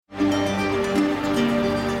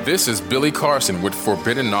This is Billy Carson with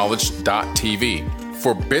ForbiddenKnowledge.tv.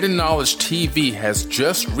 Forbidden Knowledge TV has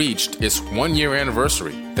just reached its 1-year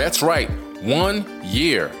anniversary. That's right, 1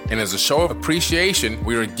 year. And as a show of appreciation,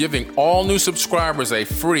 we are giving all new subscribers a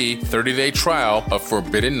free 30-day trial of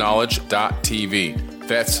ForbiddenKnowledge.tv.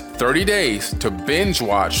 That's 30 days to binge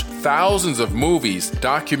watch thousands of movies,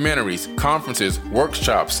 documentaries, conferences,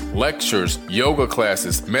 workshops, lectures, yoga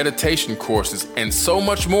classes, meditation courses, and so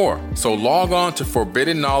much more. So log on to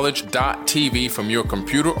ForbiddenKnowledge.tv from your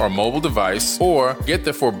computer or mobile device, or get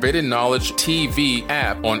the Forbidden Knowledge TV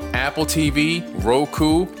app on Apple TV,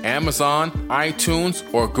 Roku, Amazon, iTunes,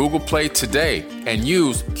 or Google Play today and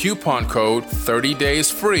use coupon code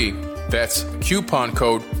 30daysfree. That's coupon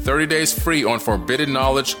code 30 days free on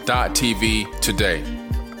ForbiddenKnowledge.tv today.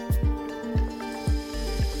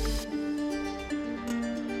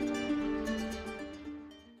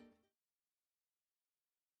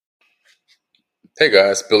 Hey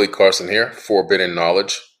guys, Billy Carson here, Forbidden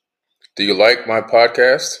Knowledge. Do you like my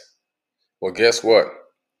podcast? Well, guess what?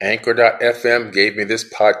 Anchor.fm gave me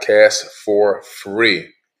this podcast for free.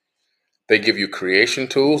 They give you creation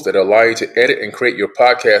tools that allow you to edit and create your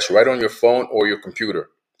podcast right on your phone or your computer.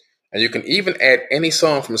 And you can even add any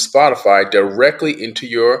song from Spotify directly into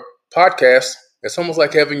your podcast. It's almost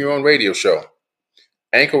like having your own radio show.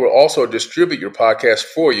 Anchor will also distribute your podcast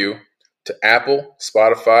for you to Apple,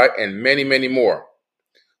 Spotify, and many, many more.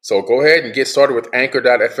 So go ahead and get started with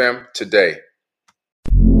Anchor.fm today.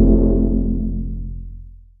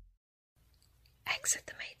 Exit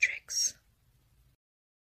the Matrix.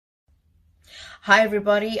 Hi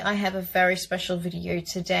everybody, I have a very special video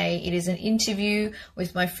today. It is an interview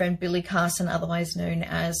with my friend Billy Carson, otherwise known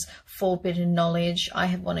as Forbidden Knowledge. I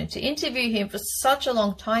have wanted to interview him for such a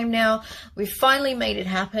long time now. We finally made it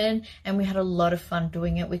happen and we had a lot of fun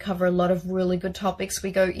doing it. We cover a lot of really good topics.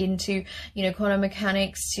 We go into, quantum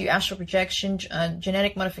mechanics, to astral projection,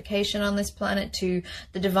 genetic modification on this planet, to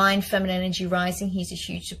the divine feminine energy rising. He's a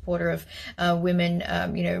huge supporter of women,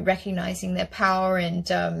 recognizing their power. And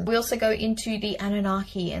we also go into the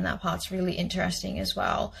Anunnaki, and that part's really interesting as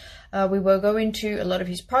well. We will go into a lot of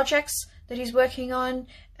his projects that he's working on,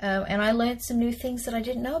 and I learned some new things that I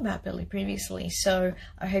didn't know about Billy previously. So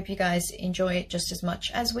I hope you guys enjoy it just as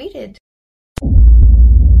much as we did.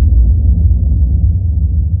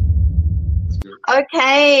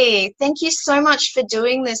 Okay, thank you so much for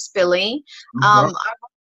doing this, Billy. I want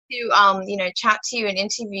to chat to you and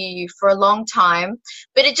interview you for a long time,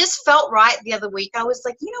 but it just felt right the other week. I was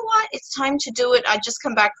like, you know what, it's time to do it. I just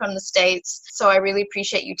come back from the States, so I really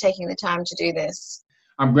appreciate you taking the time to do this.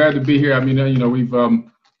 I'm glad to be here. I mean, we've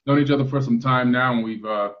known each other for some time now, and we've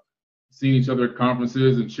seen each other at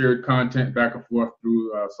conferences and shared content back and forth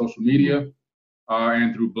through social media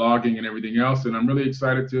and through blogging and everything else. And I'm really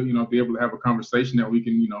excited to, be able to have a conversation that we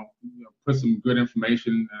can, put some good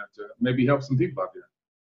information to maybe help some people out there.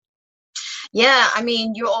 Yeah, I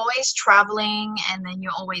mean, you're always traveling, and then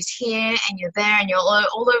you're always here, and you're there, and you're all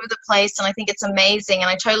over the place, and I think it's amazing, and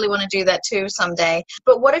I totally want to do that too someday.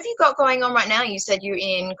 But what have you got going on right now? You said you're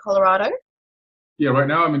in Colorado? Yeah, right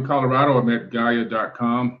now I'm in Colorado. I'm at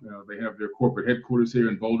Gaia.com. They have their corporate headquarters here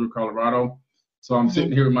in Boulder, Colorado. So I'm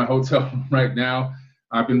sitting here in my hotel room right now.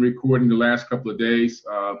 I've been recording the last couple of days.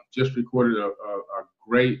 Just recorded a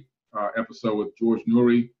great episode with George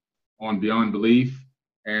Noory on Beyond Belief,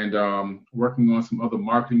 and working on some other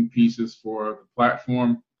marketing pieces for the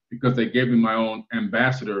platform, because they gave me my own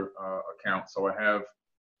ambassador account. So I have,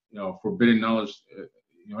 Forbidden Knowledge,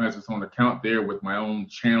 has its own account there with my own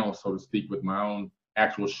channel, so to speak, with my own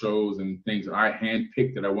actual shows and things that I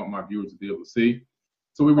handpicked that I want my viewers to be able to see.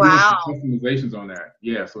 So we were doing some customizations on that.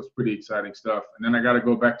 Yeah, so it's pretty exciting stuff. And then I got to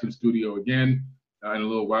go back to the studio again in a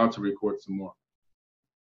little while to record some more.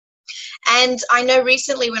 And I know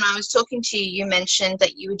recently when I was talking to you, you mentioned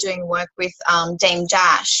that you were doing work with Dame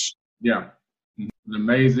Dash. Yeah, an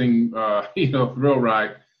amazing, thrill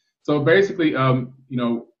ride. So basically,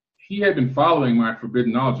 he had been following my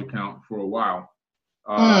Forbidden Knowledge account for a while.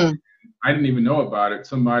 I didn't even know about it.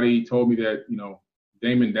 Somebody told me that,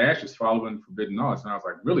 Damon Dash is following Forbidden Knowledge. And I was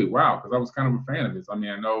like, really? Wow. Because I was kind of a fan of his. I mean,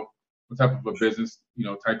 I know what type of a business,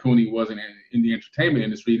 tycoon he was in the entertainment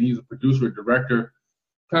industry. And he's a producer, director,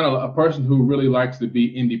 kind of a person who really likes to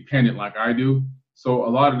be independent like I do. So a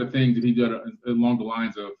lot of the things that he did along the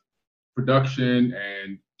lines of production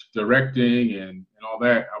and directing and all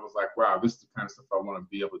that, I was like, wow, this is the kind of stuff I want to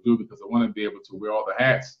be able to do, because I want to be able to wear all the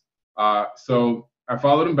hats. So I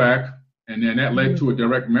followed him back, and then that led to a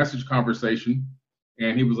direct message conversation.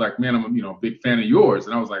 And he was like, man, I'm a big fan of yours.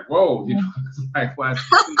 And I was like, whoa, it's like,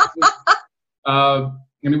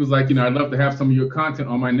 And he was like, I'd love to have some of your content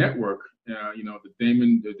on my network,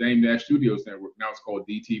 the Dame Dash Studios network. Now it's called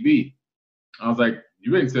DTV. I was like,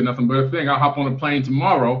 you ain't said nothing but a thing. I'll hop on a plane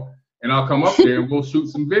tomorrow and I'll come up there and we'll shoot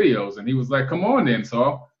some videos. And he was like, come on then.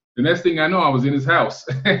 So the next thing I know, I was in his house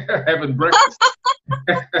having breakfast.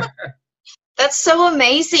 That's so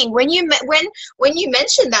amazing. When you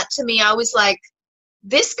mentioned that to me, I was like,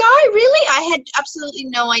 this guy, really? I had absolutely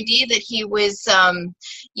no idea that he was,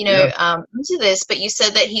 into this. But you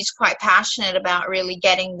said that he's quite passionate about really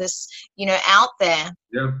getting this, out there.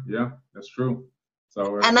 Yeah, that's true.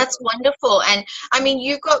 So, and that's wonderful. And I mean,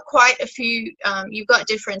 you've got quite a few, you've got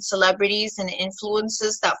different celebrities and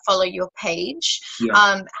influencers that follow your page.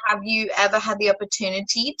 Yeah. Have you ever had the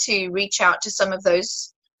opportunity to reach out to some of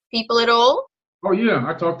those people at all? Oh, yeah.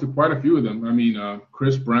 I talked to quite a few of them. I mean,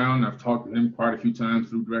 Chris Brown, I've talked to him quite a few times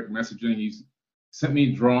through direct messaging. He's sent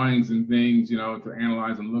me drawings and things, to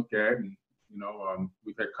analyze and look at. And,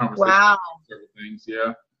 we've had conversations about certain things.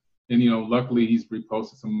 Yeah. And, luckily he's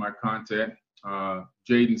reposted some of my content.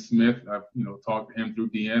 Jaden Smith, I've, talked to him through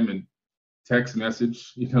DM and text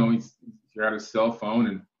message. He's got his cell phone.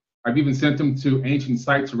 And I've even sent him to ancient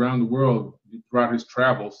sites around the world throughout his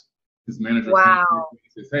travels. His manager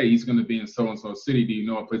says, hey, he's going to be in so-and-so city. Do you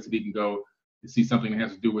know a place that he can go to see something that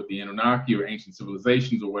has to do with the Anunnaki or ancient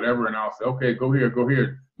civilizations or whatever? And I'll say, okay, go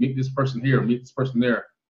here, meet this person here, meet this person there.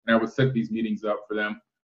 And I would set these meetings up for them.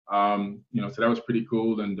 So that was pretty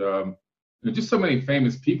cool. And just so many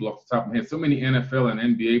famous people off the top of my head, so many NFL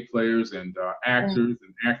and NBA players and actors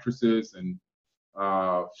and actresses. And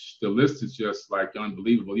the list is just like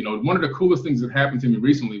unbelievable. One of the coolest things that happened to me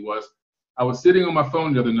recently was I was sitting on my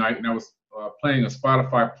phone the other night and I was playing a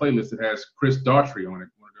Spotify playlist that has Chris Daughtry on it.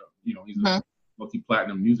 He's a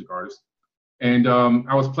multi-platinum music artist. And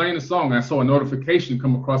I was playing the song and I saw a notification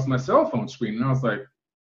come across my cell phone screen. And I was like,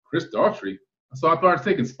 Chris Daughtry? So I started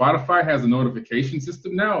thinking Spotify has a notification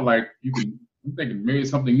system now. Like I'm thinking maybe it's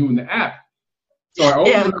something new in the app. So I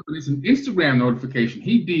opened it up and it's an Instagram notification.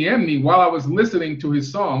 He DM'd me while I was listening to his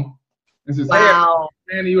song and says, hey, I've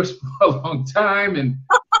been a fan of yours for a long time. And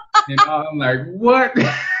I'm like, what?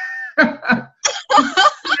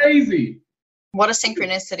 Crazy. What a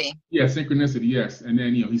synchronicity. Yeah, synchronicity, yes. And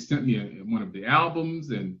then, he sent me one of the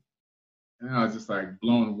albums and I was just like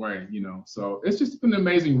blown away, So it's just been an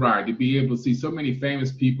amazing ride to be able to see so many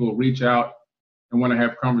famous people reach out and want to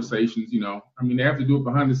have conversations, I mean, they have to do it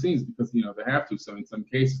behind the scenes because, they have to. So in some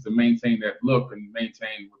cases to maintain that look and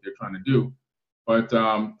maintain what they're trying to do. But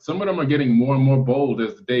some of them are getting more and more bold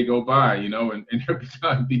as the day go by, and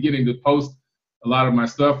they're beginning to post a lot of my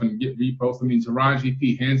stuff and get reposted. I mean, Taraji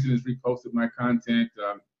P. Henson has reposted my content,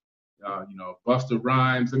 Busta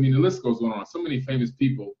Rhymes. I mean, the list goes on. So many famous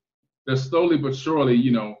people. They're slowly but surely,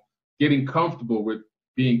 getting comfortable with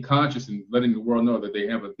being conscious and letting the world know that they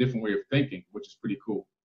have a different way of thinking, which is pretty cool.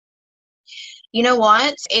 You know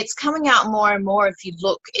what? It's coming out more and more. If you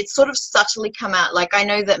look, it's sort of subtly come out. Like I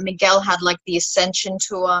know that Miguel had like the Ascension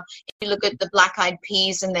tour. If you look at the Black Eyed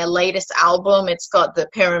Peas and their latest album, it's got the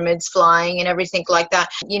pyramids flying and everything like that.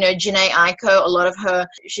 Jhené Aiko, a lot of her,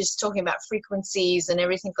 she's talking about frequencies and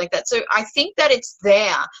everything like that. So I think that it's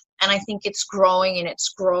there. And I think it's growing and it's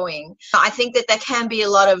growing. I think that there can be a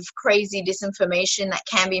lot of crazy disinformation that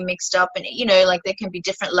can be mixed up. And, like there can be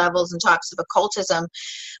different levels and types of occultism,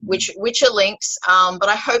 which are links. But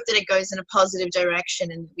I hope that it goes in a positive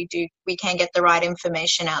direction and we can get the right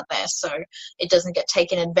information out there so it doesn't get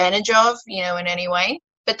taken advantage of, in any way.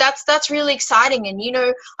 But that's really exciting. And,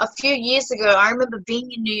 a few years ago, I remember being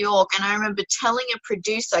in New York and I remember telling a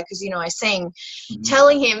producer, because, I sing,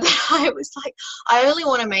 telling him that I was like, I only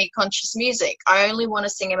want to make conscious music. I only want to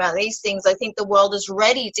sing about these things. I think the world is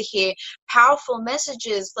ready to hear powerful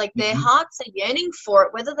messages, like their hearts are yearning for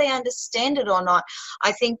it, whether they understand it or not.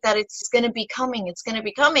 I think that it's going to be coming. It's going to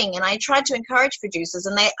be coming. And I tried to encourage producers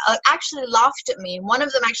and they actually laughed at me. And one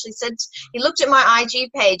of them actually said, he looked at my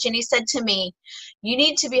IG page and he said to me, you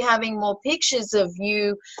need to be having more pictures of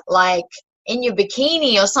you like in your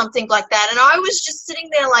bikini or something like that. And I was just sitting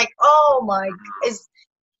there like, oh my,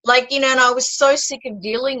 and I was so sick of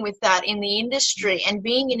dealing with that in the industry and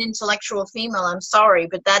being an intellectual female. I'm sorry,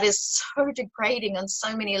 but that is so degrading on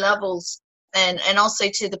so many levels. And also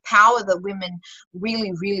to the power that women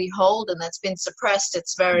really, really hold and that's been suppressed.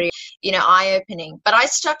 It's very, eye-opening. But I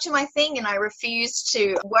stuck to my thing and I refused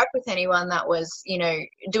to work with anyone that was,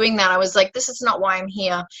 doing that. I was like, this is not why I'm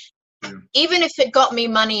here. Even if it got me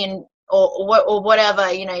money and or whatever,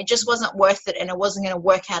 it just wasn't worth it and it wasn't going to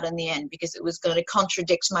work out in the end because it was going to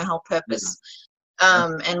contradict my whole purpose.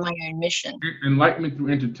 And my own mission. Enlightenment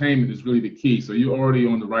through entertainment is really the key. So you're already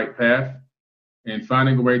on the right path. and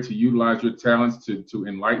finding a way to utilize your talents to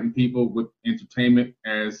enlighten people with entertainment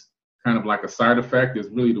as kind of like a side effect is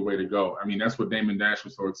really the way to go. I mean, that's what Damon Dash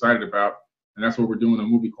was so excited about, and that's what we're doing a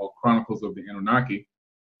movie called Chronicles of the Anunnaki.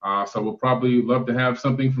 So we'll probably love to have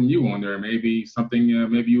something from you on there. Maybe something.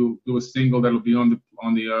 Maybe you'll do a single that'll be on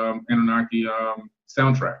the Anunnaki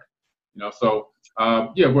soundtrack. So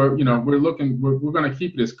we're going to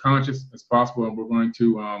keep it as conscious as possible, and we're going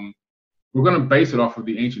to base it off of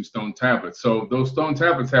the ancient stone tablets. So those stone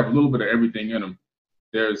tablets have a little bit of everything in them.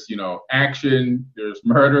 There's action, there's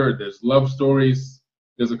murder, there's love stories.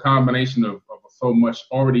 There's a combination of so much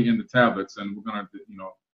already in the tablets, and we're going to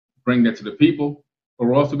bring that to the people. But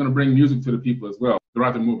we're also going to bring music to the people as well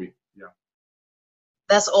throughout the movie. Yeah.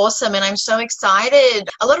 That's awesome, and I'm so excited.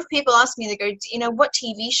 A lot of people ask me, they go, what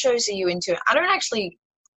TV shows are you into? I don't actually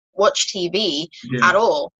watch TV at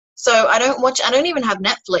all. So I don't even have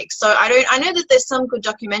Netflix. So I know that there's some good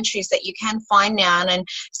documentaries that you can find now. And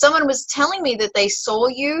someone was telling me that they saw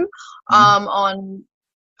you on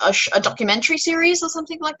a documentary series or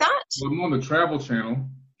something like that. Well, I'm on the Travel Channel.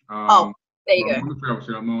 There you go. I'm on the Travel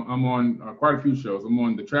Channel. I'm on quite a few shows. I'm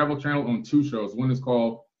on the Travel Channel on 2 shows. One is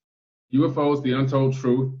called UFOs, The Untold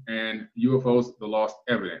Truth, and UFOs, The Lost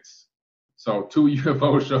Evidence. So 2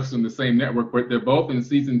 UFO shows on the same network, but they're both in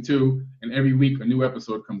season 2, and every week a new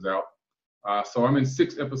episode comes out. So I'm in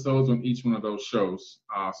 6 episodes on each one of those shows.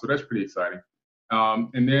 So that's pretty exciting.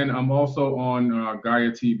 And then I'm also on Gaia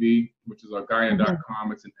TV, which is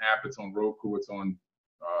Gaia.com. It's an app. It's on Roku. It's on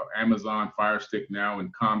Amazon Fire Stick now,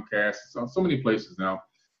 and Comcast. So many places now.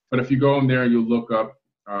 But if you go in there, you'll look up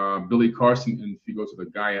Billy Carson, and if you go to the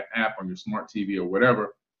Gaia app on your smart TV or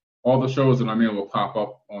whatever, all the shows that I'm in will pop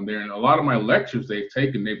up on there. And a lot of my lectures they've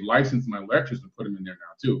licensed my lectures and put them in there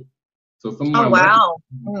now too. So some of my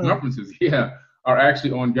conferences, are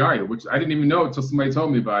actually on Gaia, which I didn't even know until somebody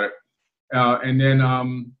told me about it. And then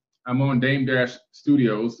I'm on Dame Dash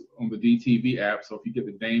Studios on the DTV app. So if you get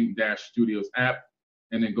the Dame Dash Studios app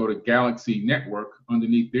and then go to Galaxy Network,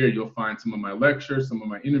 underneath there you'll find some of my lectures, some of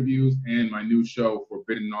my interviews, and my new show,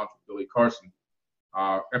 Forbidden Knowledge with Billy Carson.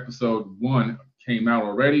 Episode 1 came out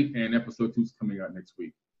already, and episode 2 is coming out next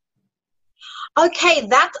week. Okay,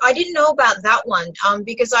 that I didn't know about that one,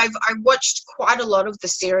 because I've watched quite a lot of the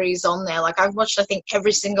series on there. Like I've watched, I think,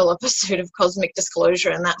 every single episode of Cosmic Disclosure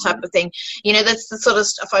and that type of thing. That's the sort of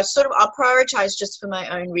stuff I'll prioritize just for my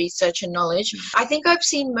own research and knowledge. I think I've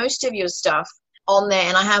seen most of your stuff on there,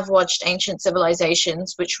 and I have watched Ancient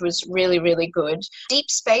Civilizations, which was really, really good. Deep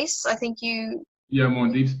Space, I think you... Yeah, I'm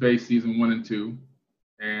on Deep Space season 1 and 2.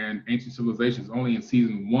 And Ancient Civilizations, only in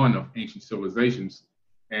season 1 of Ancient Civilizations.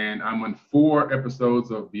 And I'm on 4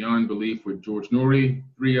 episodes of Beyond Belief with George Noory,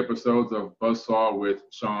 3 episodes of Buzzsaw with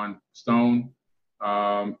Sean Stone,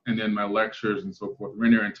 and then my lectures and so forth. We're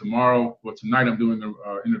in there, and tonight I'm doing an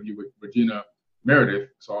interview with Regina Meredith,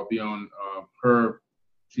 so I'll be on her.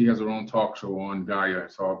 She has her own talk show on Gaia,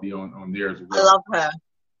 so I'll be on there as well. I love her.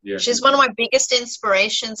 Yeah, she's one of my biggest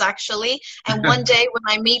inspirations, actually. And one day when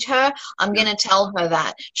I meet her, I'm going to tell her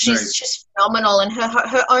that. She's just phenomenal. And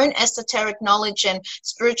her own esoteric knowledge and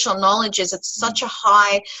spiritual knowledge is at such a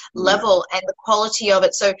high level, and the quality of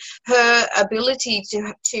it. So her ability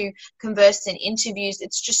to converse in interviews,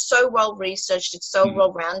 it's just so well researched. It's so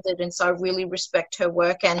well rounded. And so I really respect her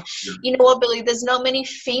work. And you know what, Billy, there's not many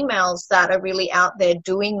females that are really out there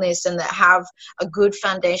doing this and that have a good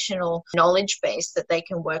foundational knowledge base that they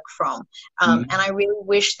can work from. And I really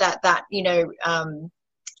wish that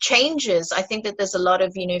changes. I think that there's a lot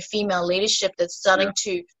of female leadership that's starting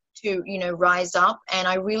to rise up, and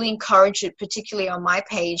I really encourage it, particularly on my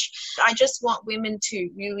page. I just want women to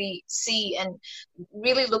really see and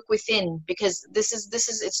really look within, because this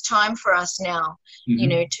is it's time for us now,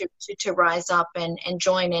 to rise up and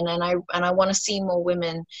join in, and I want to see more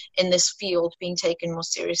women in this field being taken more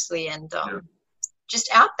seriously and just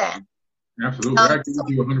out there. Absolutely. I agree with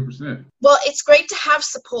you 100%. Well, it's great to have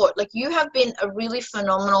support. Like, you have been a really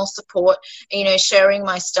phenomenal support, sharing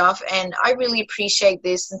my stuff, and I really appreciate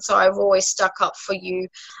this. And so I've always stuck up for you.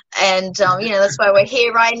 And, that's why we're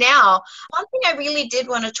here right now. One thing I really did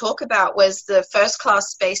want to talk about was the First Class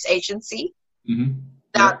Space Agency. Mm-hmm.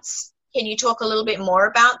 Can you talk a little bit more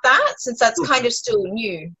about that, since that's kind of still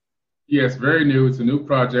new? Yes, very new. It's a new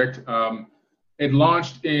project. It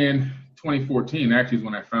launched in 2014 actually is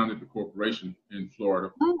when I founded the corporation in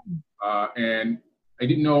Florida. And I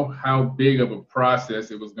didn't know how big of a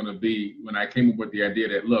process it was going to be when I came up with the idea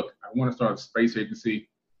that, look, I want to start a space agency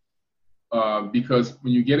because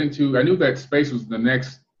when you get into, I knew that space was the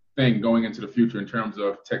next thing going into the future in terms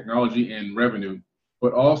of technology and revenue,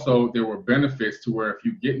 but also there were benefits to where if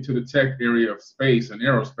you get into the tech area of space and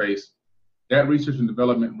aerospace, that research and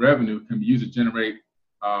development revenue can be used to generate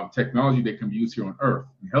technology that can be used here on Earth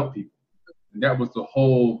and help people. And that was the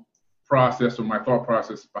whole process, or my thought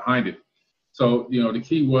process behind it. So, the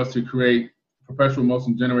key was to create perpetual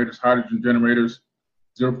motion generators, hydrogen generators,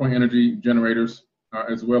 zero-point energy generators,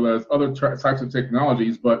 as well as other types of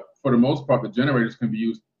technologies. But for the most part, the generators can be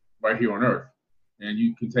used right here on Earth. And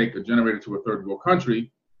you can take a generator to a third world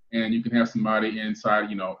country, and you can have somebody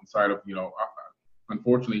inside of,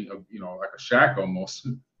 unfortunately, like a shack almost,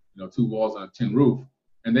 2 walls on a tin roof,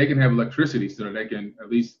 and they can have electricity so that they can at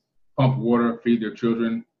least pump water, feed their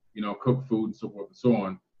children, cook food, and so forth and so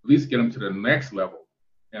on. At least get them to the next level.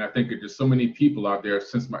 And I think that there's so many people out there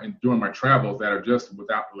during my travels that are just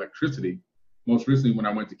without electricity. Most recently, when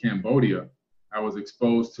I went to Cambodia, I was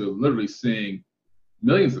exposed to literally seeing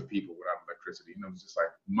millions of people without electricity. And it was just like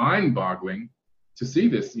mind-boggling to see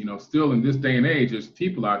this. Still in this day and age, there's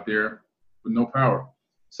people out there with no power.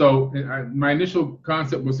 So my initial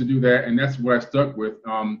concept was to do that, and that's what I stuck with.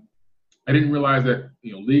 I didn't realize that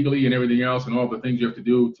legally and everything else and all the things you have to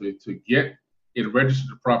do to get it registered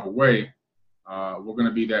the proper way were going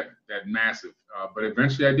to be that massive. But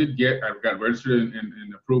eventually I got registered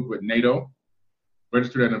and approved with NATO,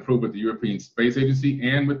 registered and approved with the European Space Agency,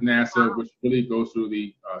 and with NASA, which really goes through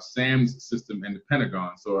the SAMS system and the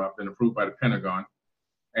Pentagon. So I've been approved by the Pentagon.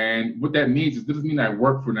 And what that means is, it doesn't mean I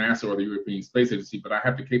work for NASA or the European Space Agency, but I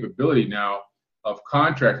have the capability now of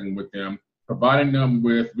contracting with them, providing them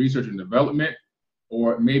with research and development,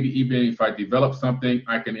 or maybe even if I develop something,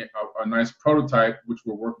 I can a nice prototype, which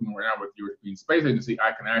we're working on right now with the European Space Agency,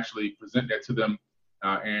 I can actually present that to them,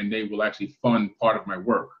 and they will actually fund part of my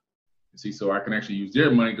work. You see, so I can actually use their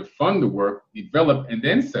money to fund the work, develop, and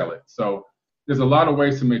then sell it. So there's a lot of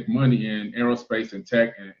ways to make money in aerospace and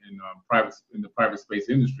tech and in the private space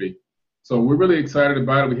industry. So we're really excited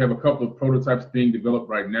about it. We have a couple of prototypes being developed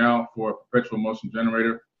right now for a perpetual motion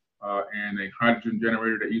generator and a hydrogen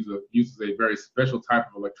generator that uses a very special type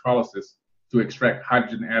of electrolysis to extract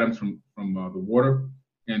hydrogen atoms from the water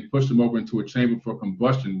and push them over into a chamber for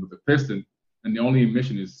combustion with a piston, and the only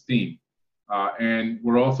emission is steam. And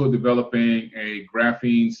we're also developing a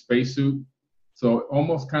graphene spacesuit. So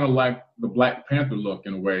almost kind of like the Black Panther look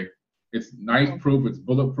in a way. It's knife-proof, it's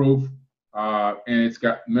bulletproof, and it's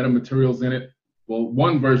got metamaterials in it. Well,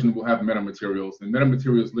 one version will have metamaterials, and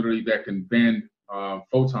metamaterials literally that can bend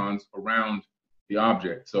photons around the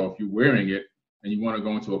object. So if you're wearing it and you want to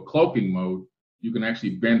go into a cloaking mode, you can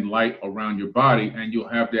actually bend light around your body, and you'll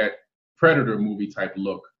have that Predator movie type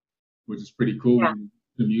look, which is pretty cool. Yeah. And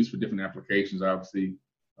can be used for different applications, obviously,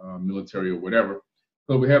 military or whatever.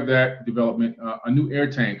 So we have that development, a new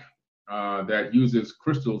air tank that uses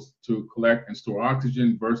crystals to collect and store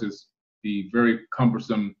oxygen versus the very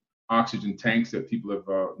cumbersome oxygen tanks that people have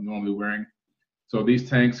normally wearing. So these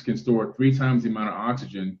tanks can store 3 times the amount of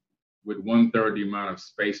oxygen with 1/3 the amount of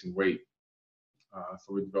space and weight.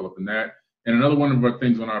 So we're developing that. And another one of our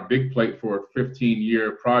things on our big plate for a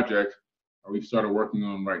 15-year project we've started working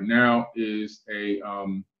on right now is a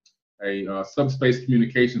subspace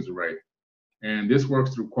communications array. And this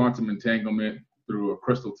works through quantum entanglement through a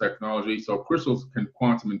crystal technology. So crystals can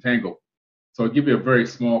quantum entangle. So I'll give you a very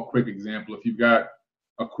small, quick example. If you've got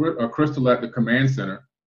a crystal at the command center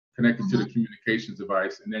connected to the communications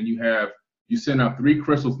device, and then you send out 3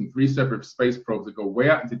 crystals and 3 separate space probes that go way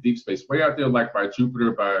out into deep space, way out there, like by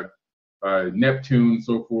Jupiter, by Neptune,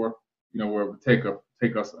 so forth, where it would take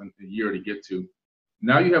us a year to get to.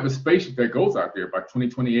 Now you have a spaceship that goes out there by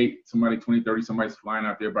 2028, 2030, somebody's flying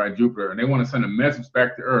out there by Jupiter, and they want to send a message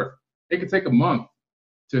back to Earth. It could take a month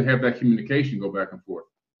to have that communication go back and forth.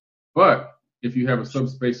 But if you have a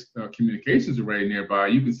subspace communications array nearby,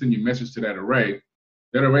 you can send your message to that array.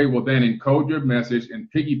 That array will then encode your message and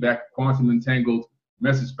piggyback quantum entangled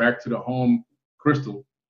message back to the home crystal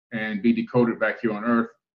and be decoded back here on Earth,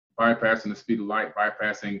 bypassing the speed of light,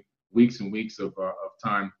 bypassing weeks and weeks of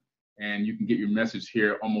time. And you can get your message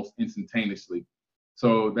here almost instantaneously.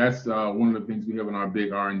 So that's one of the things we have on our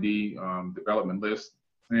big R&D development list,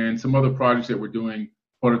 and some other projects that we're doing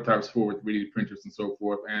prototypes for with 3D printers and so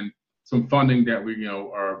forth, and some funding that we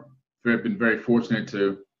have been very fortunate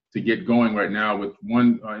to get going right now. With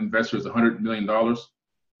one investor is $100 million,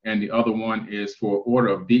 and the other one is for order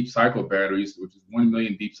of deep cycle batteries, which is 1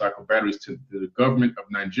 million deep cycle batteries to the government of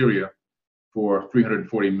Nigeria for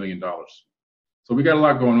 $340 million. So we got a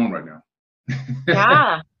lot going on right now.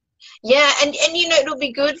 Yeah, and it'll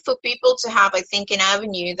be good for people to have, I think, an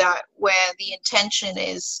avenue that where the intention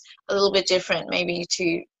is a little bit different, maybe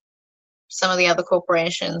to some of the other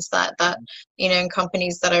corporations that and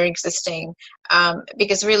companies that are existing,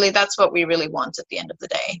 because really that's what we really want at the end of the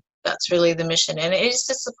day. That's really the mission. And it is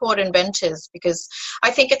to support inventors, because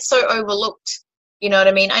I think it's so overlooked. You know what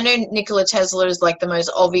I mean? I know Nikola Tesla is like the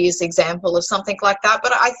most obvious example of something like that,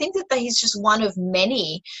 but I think that he's just one of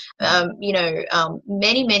many,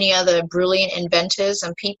 many other brilliant inventors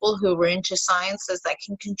and people who were into sciences that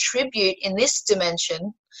can contribute in this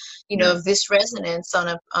dimension, of this resonance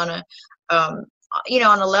on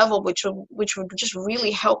a level which would just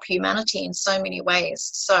really help humanity in so many ways.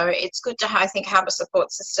 So it's good to, I think, have a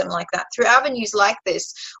support system like that through avenues like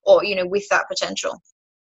this, or with that potential.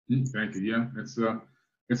 Thank you. Yeah,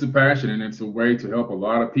 it's a passion, and it's a way to help a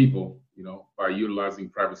lot of people, by utilizing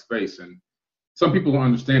private space. And some people don't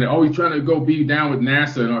understand it. Oh, you're trying to go be down with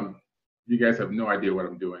NASA. And you guys have no idea what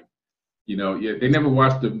I'm doing. They never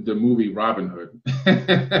watched the movie Robin Hood.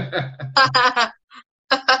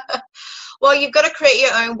 Well, you've got to create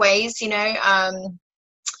your own ways.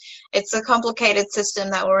 It's a complicated system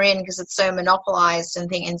that we're in because it's so monopolized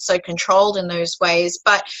and so controlled in those ways.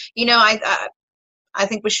 But I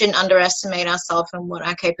think we shouldn't underestimate ourselves and what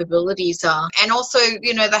our capabilities are, and also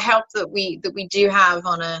the help that we do have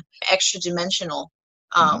on a extra dimensional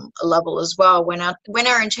level as well. When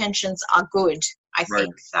our intentions are good, I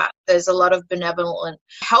think that there's a lot of benevolent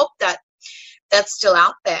help that's still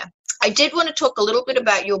out there. I did want to talk a little bit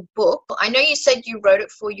about your book. I know you said you wrote it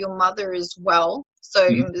for your mother as well. So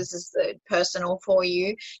this is personal for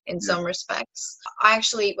you in some respects. I'll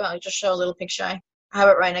just show a little picture. I have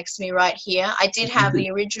it right next to me right here. I did have the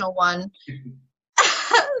original one.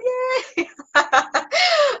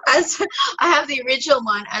 I have the original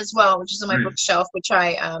one as well, which is on my bookshelf, which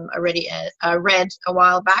I already read a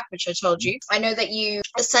while back, which I told you. I know that you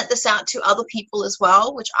sent this out to other people as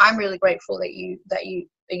well, which I'm really grateful that you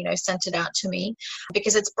sent it out to me,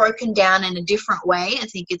 because it's broken down in a different way. I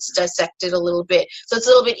think it's dissected a little bit, so it's a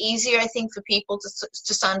little bit easier, I think, for people to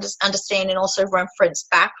understand and also reference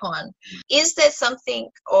back on. Is there something,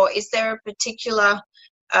 or is there a particular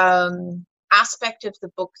aspect of the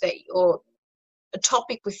book or a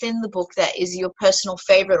topic within the book that is your personal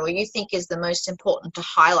favorite, or you think is the most important to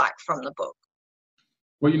highlight from the book?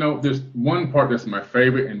 Well, there's one part that's my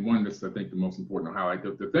favorite and one that's, I think, the most important to highlight.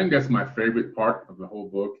 The thing that's my favorite part of the whole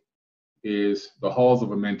book is the Halls of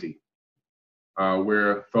Amenti,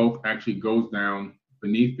 where Thoth actually goes down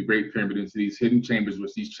beneath the Great Pyramid into these hidden chambers,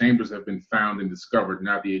 which these chambers have been found and discovered.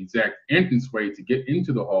 Now, the exact entranceway to get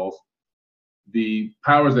into the halls, the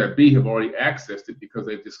powers that be have already accessed it because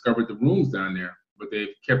they've discovered the rooms down there, but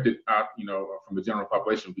they've kept it out, from the general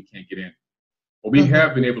population. We can't get in. Well, we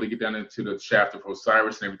have been able to get down into the shaft of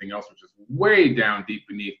Osiris and everything else, which is way down deep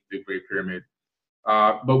beneath the Great Pyramid.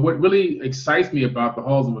 But what really excites me about the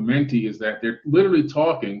Halls of Amenti is that they're literally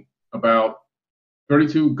talking about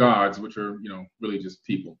 32 gods, which are, really just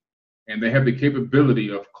people. And they have the capability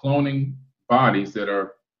of cloning bodies that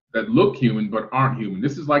look human but aren't human.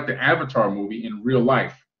 This is like the Avatar movie in real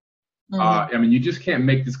life. You just can't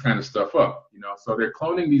make this kind of stuff up, So they're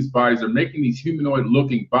cloning these bodies. They're making these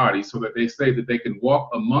humanoid-looking bodies so that they say that they can walk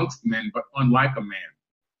amongst men, but unlike a man.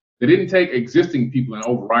 They didn't take existing people and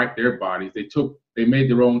overwrite their bodies. They made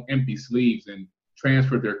their own empty sleeves and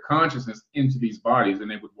transferred their consciousness into these bodies,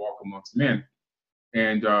 and they would walk amongst men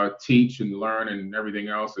and teach and learn and everything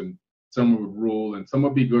else. And some would rule, and some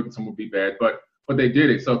would be good, and some would be bad. But they did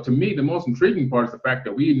it. So to me, the most intriguing part is the fact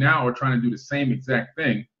that we now are trying to do the same exact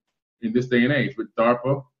thing in this day and age with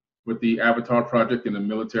DARPA, with the Avatar project in the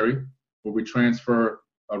military, where we transfer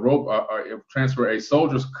a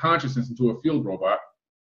soldier's consciousness into a field robot.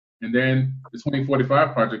 And then the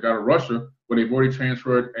 2045 project out of Russia, where they've already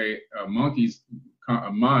transferred a monkey's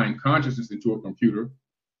mind consciousness into a computer.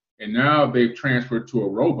 And now they've transferred to a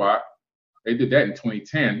robot. They did that in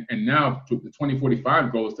 2010. And now the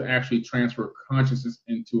 2045 goal is to actually transfer consciousness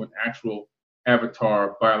into an actual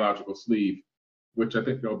avatar biological sleeve, which I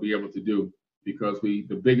think they'll be able to do, because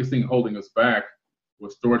the biggest thing holding us back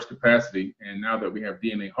was storage capacity. And now that we have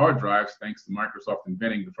DNA hard drives, thanks to Microsoft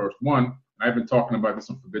inventing the first one, and I've been talking about this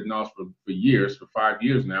on Forbidden Knowledge for years, for 5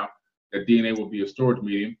 years now, that DNA will be a storage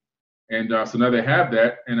medium. And so now they have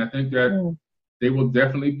that, and I think that they will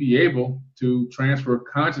definitely be able to transfer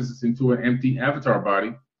consciousness into an empty avatar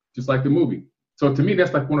body, just like the movie. So to me,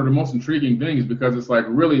 that's like one of the most intriguing things, because it's like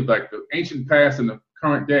really like the ancient past and the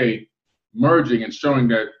current day merging and showing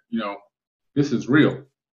that, this is real.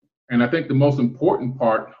 And I think the most important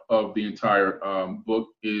part of the entire book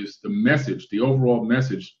is the message. The overall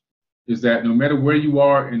message is that no matter where you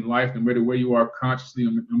are in life, no matter where you are consciously,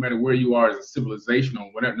 no matter where you are as a civilization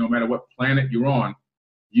or whatever, no matter what planet you're on,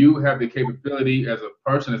 you have the capability as a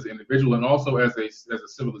person, as an individual, and also as a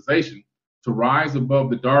civilization to rise above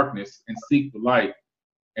the darkness and seek the light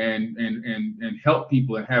and help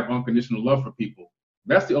people and have unconditional love for people.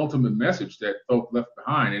 That's the ultimate message that Thoth left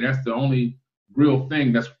behind, and that's the only real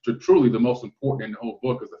thing that's truly the most important in the whole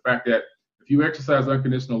book, is the fact that if you exercise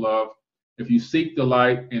unconditional love, if you seek the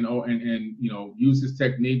light and use his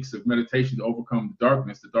techniques of meditation to overcome the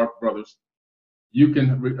darkness, the dark brothers, you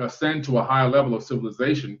can ascend to a higher level of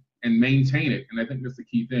civilization and maintain it. And I think that's the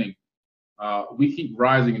key thing. We keep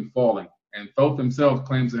rising and falling. And Thoth himself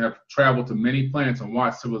claims to have traveled to many planets and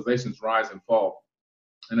watched civilizations rise and fall.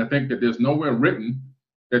 And I think that there's nowhere written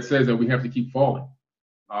that says that we have to keep falling.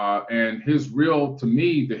 And his real, to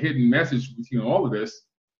me, the hidden message between all of this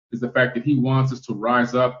is the fact that he wants us to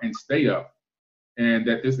rise up and stay up. And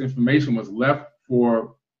that this information was left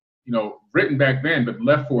for, written back then, but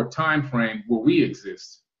left for a time frame where we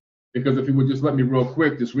exist. Because if you would just let me real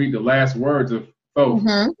quick, just read the last words of Thoth,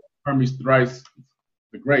 Hermes Thrice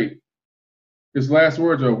the Great. His last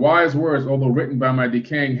words are, "Wise words, although written by my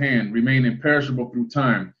decaying hand, remain imperishable through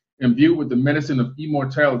time, imbued with the medicine of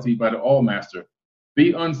immortality by the All-Master.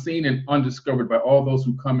 Be unseen and undiscovered by all those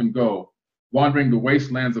who come and go, wandering the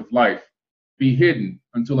wastelands of life. Be hidden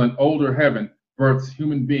until an older heaven births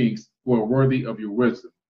human beings who are worthy of your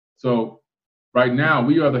wisdom." So right now,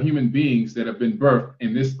 we are the human beings that have been birthed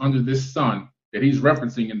under this sun that he's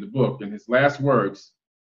referencing in the book. In his last words,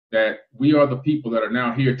 that we are the people that are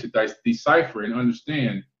now here to decipher and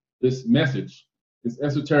understand this message, this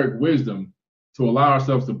esoteric wisdom, to allow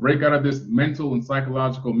ourselves to break out of this mental and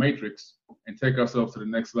psychological matrix and take ourselves to the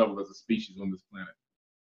next level as a species on this planet.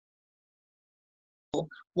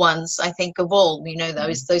 Ones, I think, of all,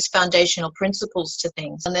 those foundational principles to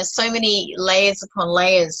things. And there's so many layers upon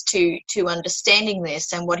layers to understanding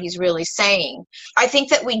this and what he's really saying. I think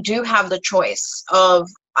that we do have the choice of,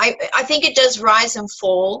 I think it does rise and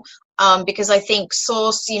fall, because I think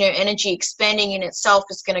source, energy expanding in itself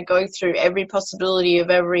is going to go through every possibility of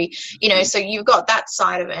every, so you've got that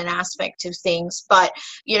side of an aspect of things. But,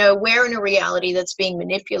 we're in a reality that's being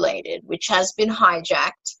manipulated, which has been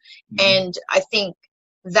hijacked. And I think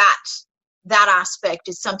that aspect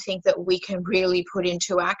is something that we can really put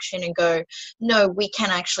into action and go, no, we can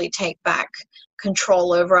actually take back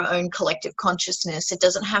control over our own collective consciousness. It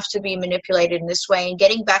doesn't have to be manipulated in this way. And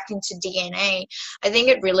getting back into DNA, I think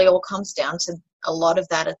it really all comes down to a lot of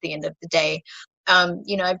that at the end of the day.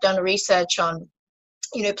 I've done research on,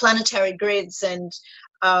 planetary grids and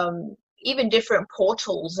even different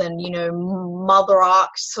portals and, Mother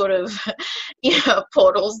Ark sort of,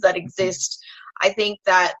 portals that exist. I think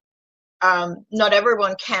that not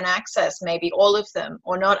everyone can access maybe all of them,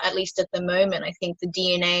 or not at least at the moment. I think the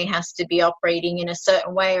DNA has to be operating in a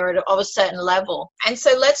certain way or of a certain level. And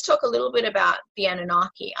so let's talk a little bit about the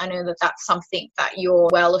Anunnaki. I know that that's something that you're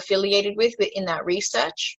well affiliated with in that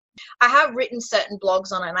research. I have written certain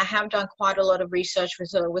blogs on it, and I have done quite a lot of research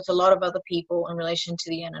with a lot of other people in relation to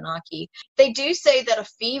the Anunnaki. They do say that a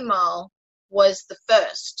female was the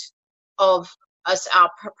first of us, our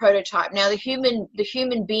prototype. Now, the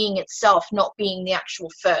human being itself not being the actual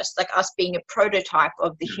first, like us being a prototype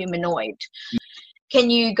of the humanoid. Can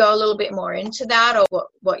you go a little bit more into that, or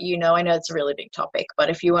what I know it's a really big topic, but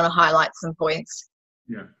if you want to highlight some points.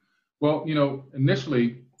 Yeah. Well,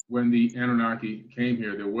 initially when the Anunnaki came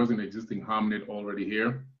here, there was an existing hominid already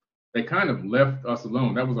here. They kind of left us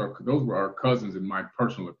alone. Those were our cousins, in my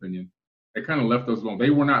personal opinion. They kind of left us alone. They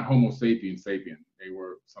were not Homo sapiens sapien. They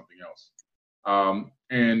were something else.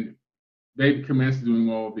 And they commenced doing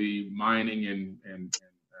all the mining and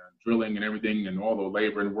drilling and everything, and all the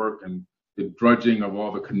labor and work and the drudging of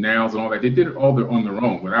all the canals and all that. They did it all on their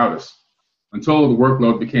own without us, until the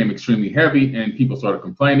workload became extremely heavy and people started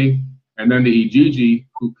complaining. And then the Igigi,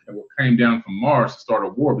 who came down from Mars to start a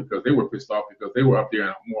war because they were pissed off because they were up there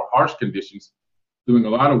in more harsh conditions, doing a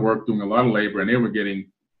lot of work, doing a lot of labor, and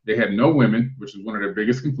they had no women, which is one of their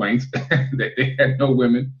biggest complaints. They had no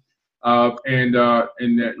women. The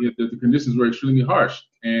conditions were extremely harsh.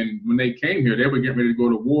 And when they came here, they were getting ready to go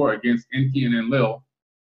to war against Enki and Enlil,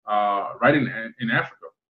 right in Africa.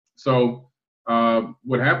 So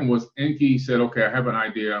what happened was Enki said, okay, I have an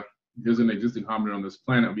idea. There's an existing hominid on this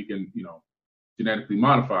planet we can, genetically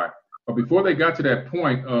modify. But before they got to that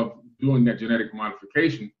point of doing that genetic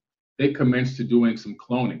modification, they commenced to doing some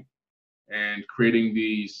cloning and creating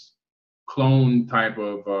these clone type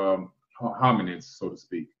of hominids, so to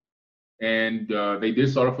speak. And they did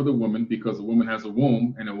start off with a woman because a woman has a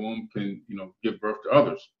womb, and a womb can, give birth to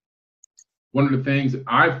others. One of the things that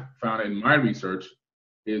I've found in my research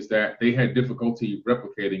is that they had difficulty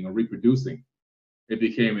replicating or reproducing. It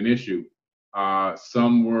became an issue.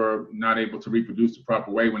 Some were not able to reproduce the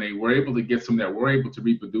proper way. When they were able to get some that were able to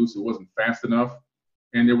reproduce, it wasn't fast enough,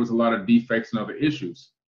 and there was a lot of defects and other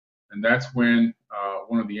issues. And that's when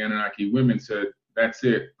one of the Anunnaki women said, that's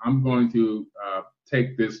it. I'm going to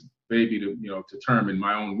take this baby to term in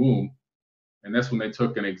my own womb. And that's when they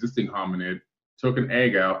took an existing hominid, took an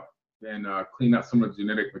egg out, then cleaned out some of the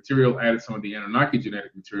genetic material, added some of the Anunnaki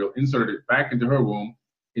genetic material, inserted it back into her womb.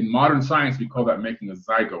 In modern science, we call that making a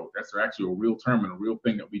zygote. That's actually a real term and a real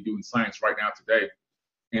thing that we do in science right now today.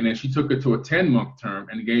 And then she took it to a 10-month term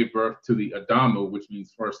and gave birth to the Adamu, which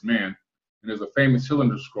means first man. And there's a famous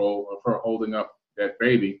cylinder scroll of her holding up that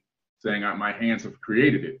baby, saying, my hands have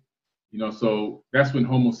created it. So that's when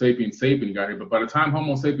Homo sapiens sapien got here. But by the time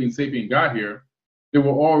Homo sapiens sapien got here, there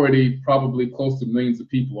were already probably close to millions of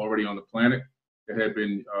people already on the planet that had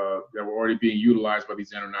been that were already being utilized by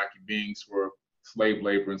these Anunnaki beings for slave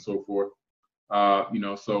labor and so forth.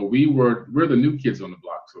 So we're the new kids on the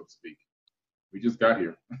block, so to speak. We just got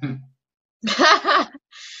here.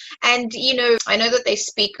 And, I know that they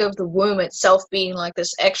speak of the womb itself being like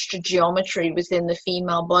this extra geometry within the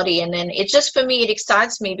female body. And then it just, for me, it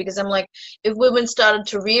excites me because I'm like, if women started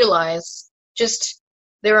to realize just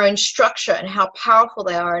their own structure and how powerful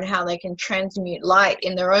they are and how they can transmute light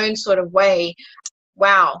in their own sort of way,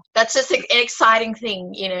 wow, that's just an exciting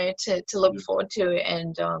thing, to look forward to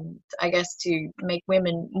and I guess to make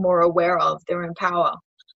women more aware of their own power,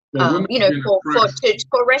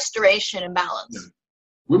 for restoration and balance. Yeah.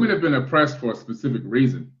 Women have been oppressed for a specific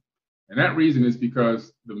reason. And that reason is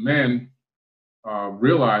because the men are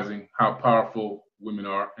realizing how powerful women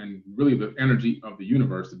are, and really the energy of the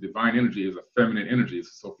universe, the divine energy, is a feminine energy.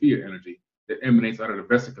 It's a Sophia energy that emanates out of the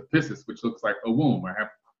Vesica Piscis, which looks like a womb.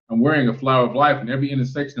 I'm wearing a flower of life, and every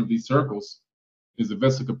intersection of these circles is a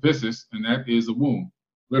Vesica Piscis, and that is a womb,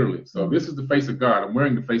 literally. So this is the face of God. I'm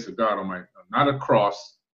wearing the face of God on not a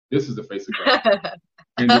cross. This is the face of God.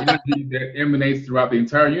 And the energy that emanates throughout the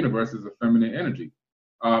entire universe is a feminine energy.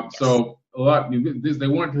 So a lot, they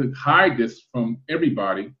want to hide this from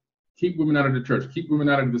everybody. Keep women out of the church. Keep women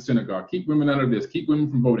out of the synagogue. Keep women out of this. Keep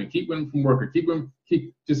women from voting. Keep women from working.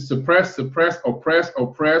 Just suppress, oppress,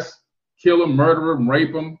 kill them, murder them,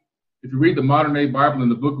 rape them. If you read the modern day Bible in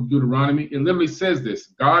the book of Deuteronomy, it literally says this.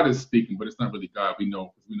 God is speaking, but it's not really God. We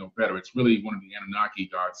know better. It's really one of the Anunnaki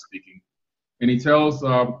gods speaking. And he tells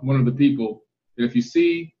one of the people that if you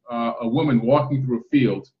see a woman walking through a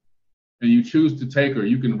field and you choose to take her,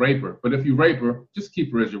 you can rape her. But if you rape her, just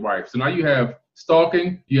keep her as your wife. So now you have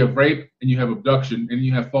stalking, you have rape, and you have abduction, and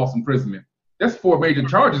you have false imprisonment. That's 4 major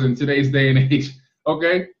charges in today's day and age,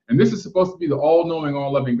 okay? And this is supposed to be the all-knowing,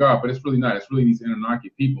 all-loving God, but it's really not. It's really these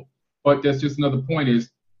Anunnaki people. But that's just another point,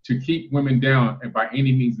 is to keep women down and by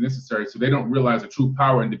any means necessary so they don't realize the true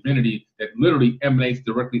power and divinity that literally emanates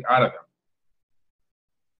directly out of them.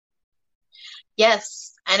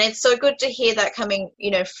 Yes, and it's so good to hear that coming,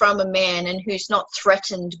 from a man and who's not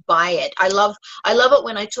threatened by it. I love it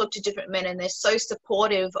when I talk to different men and they're so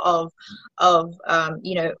supportive of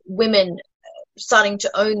women starting to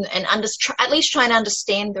own and at least try and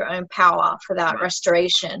understand their own power for that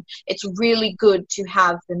restoration. It's really good to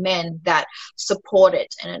have the men that support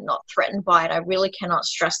it and are not threatened by it. I really cannot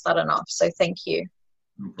stress that enough. So thank you.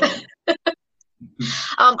 No problem.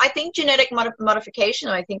 I think genetic modification,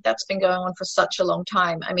 I think that's been going on for such a long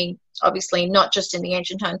time. I mean, obviously not just in the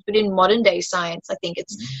ancient times, but in modern day science, I think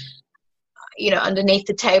it's, underneath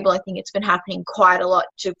the table, I think it's been happening quite a lot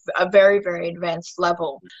to a very, very advanced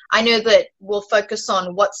level. I know that we'll focus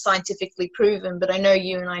on what's scientifically proven, but I know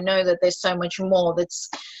you and I know that there's so much more that's,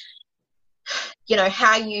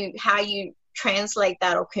 how you translate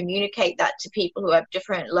that or communicate that to people who have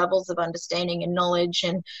different levels of understanding and knowledge,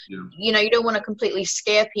 and you don't want to completely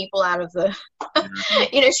scare people out of the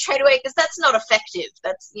straight away, because that's not effective.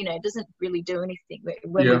 That's doesn't really do anything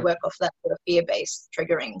when we work off that sort of fear-based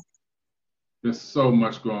triggering. There's so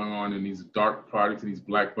much going on in these dark projects and these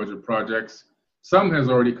black budget projects. Some has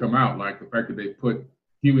already come out, like the fact that they put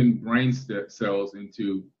human brain cells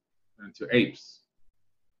into apes.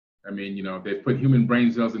 I mean, they put human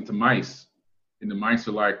brain cells into mice. And the mice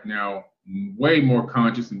are now way more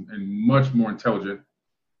conscious and much more intelligent.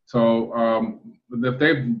 So if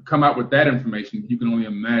they've come out with that information, you can only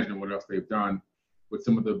imagine what else they've done with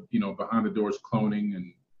some of the, behind the doors cloning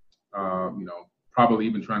and, probably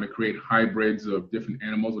even trying to create hybrids of different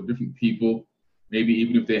animals or different people. Maybe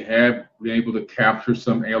even if they have been able to capture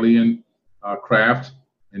some alien craft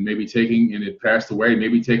and maybe and it passed away,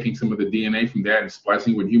 maybe taking some of the DNA from that and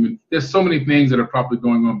splicing with human. There's so many things that are probably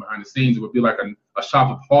going on behind the scenes. It would be like a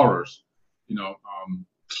shop of horrors.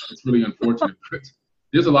 It's really unfortunate. But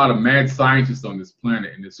there's a lot of mad scientists on this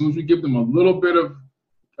planet, and as soon as we give them a little bit of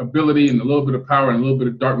ability and a little bit of power and a little bit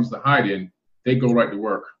of darkness to hide in, they go right to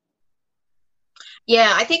work.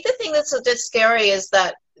 Yeah, I think the thing that's scary is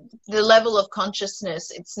that the level of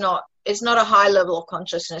consciousness, it's not a high level of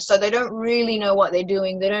consciousness. So they don't really know what they're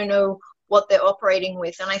doing. They don't know what they're operating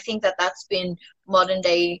with. And I think that that's been modern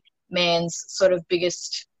day man's sort of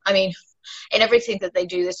biggest, I mean, in everything that they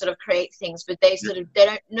do, they sort of create things, but they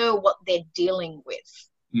don't know what they're dealing with.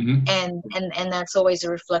 Mm-hmm. And that's always a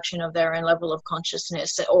reflection of their own level of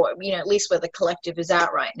consciousness, or, you know, at least where the collective is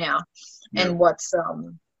at right now, and what's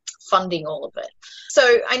funding all of it.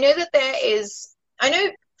 So I know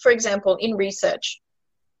that for example, in research,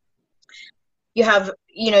 you have,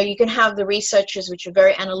 you know, you can have the researchers which are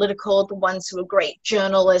very analytical, the ones who are great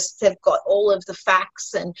journalists, they've got all of the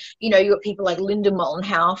facts, and, you know, you've got people like Linda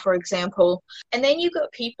Mollenhauer, for example. And then you've got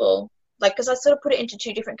people, like, because I sort of put it into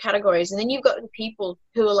two different categories, and then you've got the people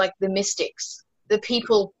who are like the mystics, the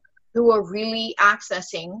people who are really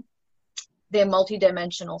accessing their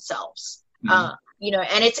multidimensional selves. Mm-hmm. You know,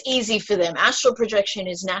 and it's easy for them. Astral projection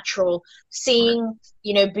is natural. Seeing,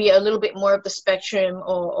 you know, be a little bit more of the spectrum,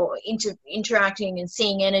 or interacting and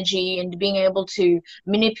seeing energy and being able to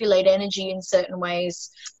manipulate energy in certain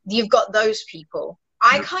ways. You've got those people.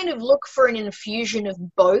 I kind of look for an infusion of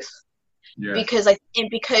both. Yeah.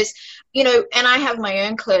 Because you know, and I have my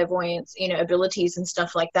own clairvoyance, you know, abilities and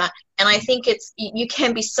stuff like that. And I think you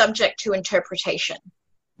can be subject to interpretation.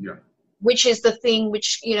 Yeah. Which is the thing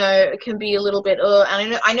which, you know, can be a little bit,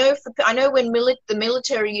 and I know when the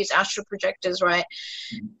military used astral projectors, right?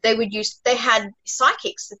 They had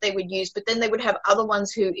psychics that they would use, but then they would have other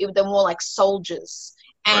ones who, they're more like soldiers.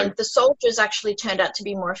 And the soldiers actually turned out to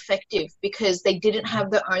be more effective because they didn't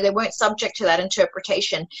have they weren't subject to that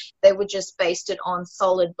interpretation. They were just based it on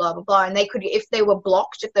solid blah, blah, blah. And they could, if there were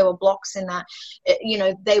blocks in that, you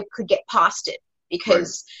know, they could get past it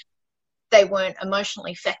because they weren't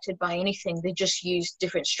emotionally affected by anything. They just used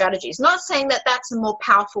different strategies. Not saying that that's a more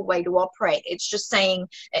powerful way to operate. It's just saying,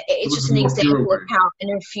 it's just an example of how an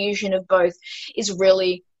infusion of both is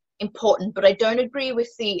really important. But I don't agree with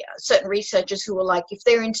the certain researchers who are like, if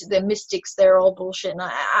they're into the mystics, they're all bullshit. And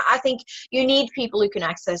I think you need people who can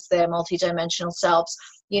access their multidimensional selves.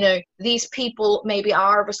 You know, these people maybe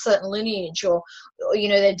are of a certain lineage, or you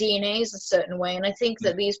know, their DNA is a certain way. And I think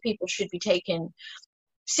that these people should be taken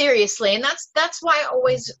seriously. And that's why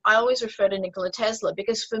I always refer to Nikola Tesla,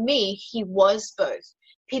 because for me, he was both.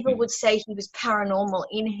 People would say he was paranormal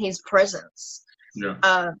in his presence.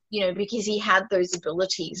 Yeah. You know, because he had those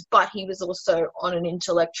abilities, but he was also on an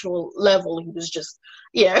intellectual level. He was just,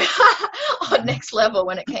 you know, on next level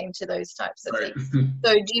when it came to those types of things.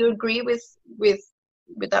 So do you agree with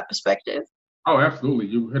that perspective? Oh, absolutely.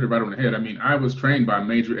 You hit it right on the head. I mean, I was trained by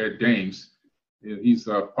Major Ed Dames. He's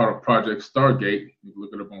part of Project Stargate. You can look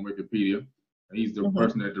it up on Wikipedia. And he's the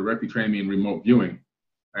person that directly trained me in remote viewing.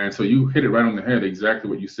 And so you hit it right on the head, exactly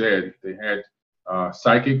what you said. They had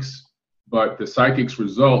psychics, but the psychics'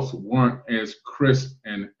 results weren't as crisp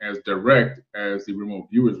and as direct as the remote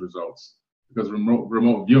viewers' results. Because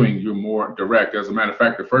remote viewing, you're more direct. As a matter of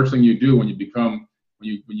fact, the first thing you do when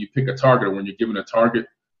you pick a target, or when you're given a target,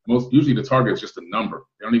 usually the target is just a number.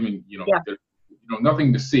 They don't even,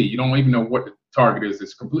 nothing to see. You don't even know what the target is.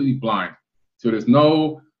 It's completely blind. So there's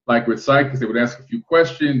no, like with psychics, they would ask a few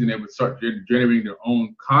questions and they would start generating their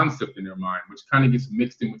own concept in their mind, which kind of gets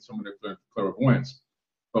mixed in with some of the clairvoyance.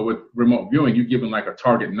 But with remote viewing, you're given like a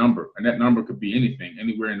target number, and that number could be anything,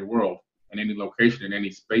 anywhere in the world, in any location, in any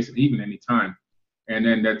space, and even any time. And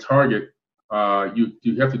then that target,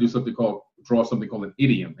 you have to do draw something called an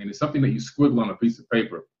idiom, and it's something that you squiggle on a piece of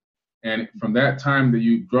paper. And from that time that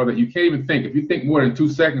you draw that, you can't even think. If you think more than 2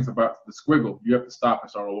 seconds about the squiggle, you have to stop and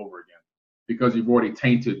start all over again, because you've already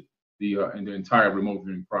tainted the entire remote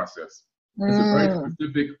viewing process. It's a very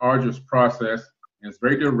specific, arduous process, and it's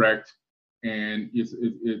very direct. And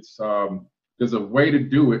there's a way to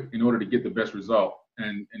do it in order to get the best result,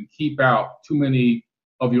 and keep out too many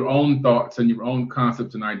of your own thoughts and your own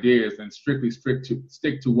concepts and ideas, and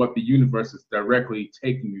stick to what the universe is directly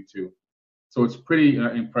taking you to. So it's pretty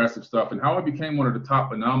impressive stuff. And how I became one of the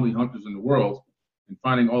top anomaly hunters in the world, and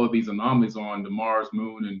finding all of these anomalies on the Mars,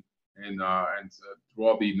 Moon, and through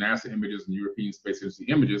all the NASA images and European Space Agency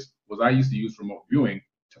images, was I used to use remote viewing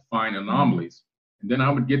to find anomalies. And then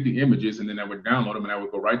I would get the images, and then I would download them, and I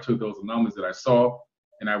would go right to those anomalies that I saw,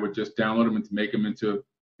 and I would just download them and to make them into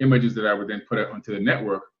images that I would then put out onto the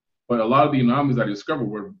network. But a lot of the anomalies I discovered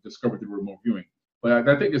were discovered through remote viewing. But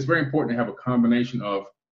I think it's very important to have a combination of,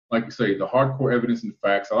 like you say, the hardcore evidence and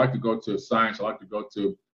facts. I like to go to science. I like to go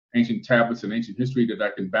to ancient tablets and ancient history that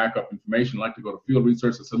I can back up information. I like to go to field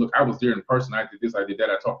research and say, look, I was there in person. I did this, I did that.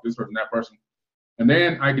 I talked to this person, that person. And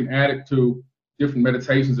then I can add it to different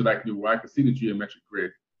meditations that I can do, where I can see the geometric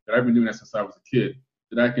grid, that I've been doing that since I was a kid,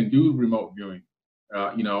 that I can do remote viewing.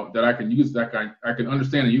 that I can use, that I can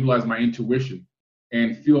understand and utilize my intuition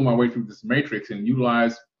and feel my way through this matrix and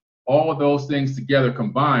utilize all of those things together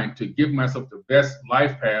combined to give myself the best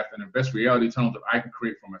life path and the best reality tunnel that I can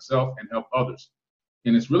create for myself and help others.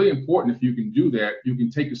 And it's really important, if you can do that, you can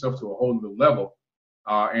take yourself to a whole new level.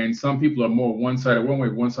 And some people are more one-sided one way,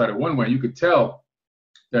 one-sided one way. You could tell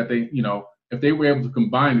that they, if they were able to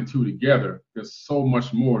combine the two together, there's so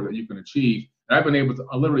much more that you can achieve. And I've been able to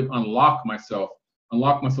literally unlock myself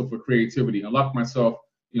for creativity, unlock myself,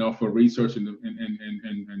 for research and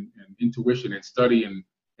intuition and study and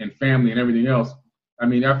family and everything else. I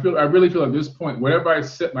mean, I really feel at this point, whatever I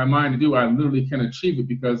set my mind to do, I literally can achieve it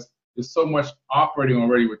because there's so much operating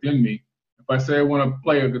already within me. If I say I want to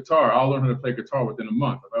play a guitar, I'll learn how to play guitar within a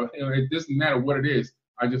month. It doesn't matter what it is.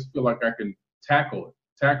 I just feel like I can tackle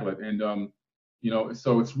it. And,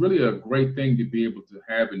 so it's really a great thing to be able to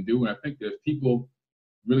have and do. And I think that if people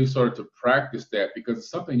really started to practice that, because it's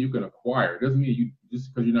something you can acquire. It doesn't mean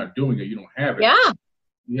just because you're not doing it, you don't have it. Yeah.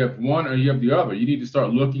 You have one or you have the other. You need to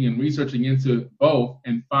start looking and researching into both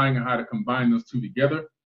and finding out how to combine those two together.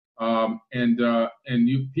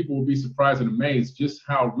 People will be surprised and amazed just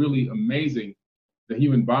how really amazing the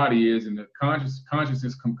human body is and the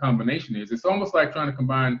consciousness combination is. It's almost like trying to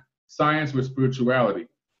combine science with spirituality.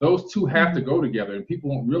 Those two have to go together, and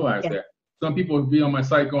people won't realize that. Some people will be on my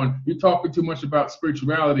site going, "You're talking too much about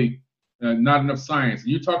spirituality, not enough science.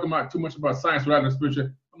 You're talking about too much about science without enough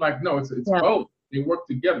spirituality." I'm like, no, it's both. They work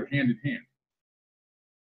together, hand in hand.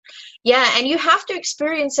 Yeah, and you have to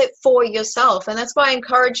experience it for yourself. And that's why I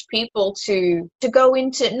encourage people to go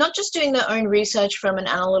into not just doing their own research from an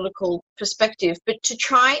analytical perspective, but to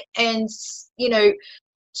try and,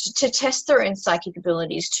 to test their own psychic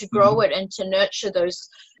abilities, to grow it and to nurture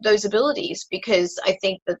those abilities, because I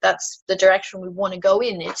think that that's the direction we want to go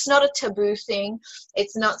in. It's not a taboo thing.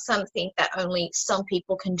 It's not something that only some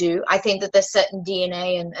people can do. I think that there's certain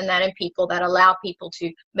DNA and that in people that allow people to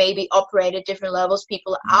maybe operate at different levels.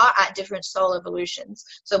 People are at different soul evolutions,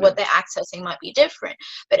 so what they're accessing might be different.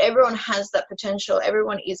 But everyone has that potential.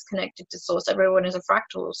 Everyone is connected to source. Everyone is a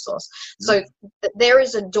fractal of source. So there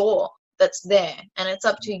is a door that's there, and it's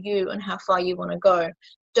up to you and how far you want to go.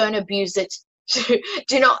 Don't abuse it.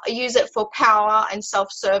 Do not use it for power and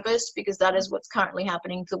self-service, because that is what's currently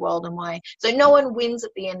happening to the world and why. So no one wins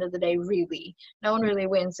at the end of the day, really. No one really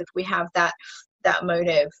wins if we have that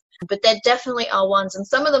motive. But there definitely are ones, and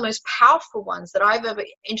some of the most powerful ones that I've ever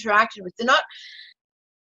interacted with,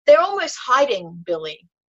 they're almost hiding, Billy.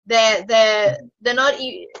 They're not,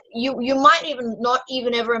 you might even not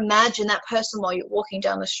even ever imagine that person while you're walking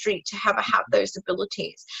down the street to have those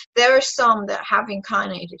abilities. There are some that have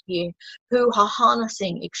incarnated here who are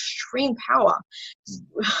harnessing extreme power.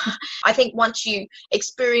 I think once you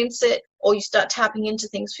experience it or you start tapping into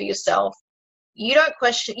things for yourself, you don't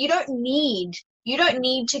question, you don't need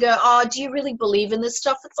to go, "Oh, do you really believe in this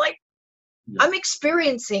stuff?" It's like, I'm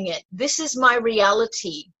experiencing it. This is my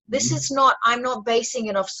reality. This is not, I'm not basing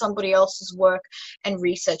it off somebody else's work and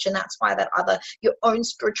research. And that's why your own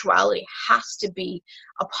spirituality has to be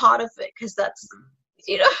a part of it. Because that's,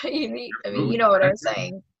 you know what I'm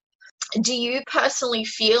saying. Do you personally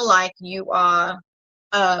feel like you are,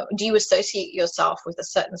 do you associate yourself with a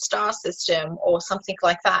certain star system or something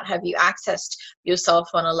like that? Have you accessed yourself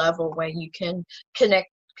on a level where you can connect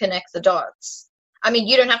the dots? I mean,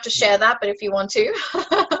 you don't have to share that, but if you want to.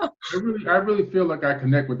 I really feel like I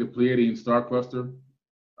connect with the Pleiadian star cluster,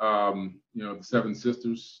 the Seven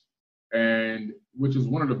Sisters, and which is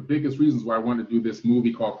one of the biggest reasons why I wanted to do this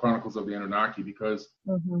movie called Chronicles of the Anunnaki, because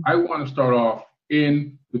I want to start off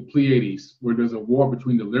in the Pleiades, where there's a war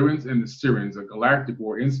between the Lyrians and the Sirians, a galactic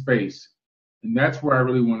war in space. And that's where I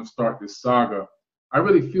really want to start this saga. I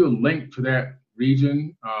really feel linked to that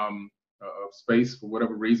region of space for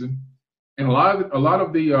whatever reason. And a lot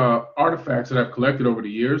of the artifacts that I've collected over the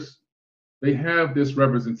years, they have this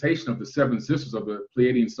representation of the Seven Sisters of the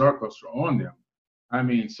Pleiadian star cluster on them. I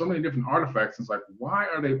mean, so many different artifacts. It's like, why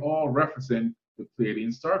are they all referencing the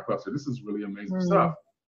Pleiadian star cluster? This is really amazing stuff.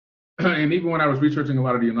 And even when I was researching a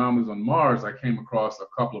lot of the anomalies on Mars, I came across a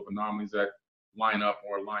couple of anomalies that line up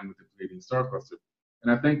or align with the Pleiadian star cluster.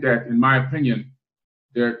 And I think that, in my opinion,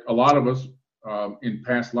 a lot of us in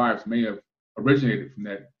past lives may have originated from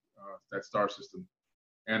that star system.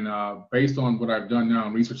 And based on what I've done now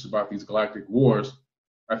and research about these galactic wars,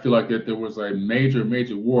 I feel like that there was a major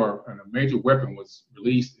war, and a major weapon was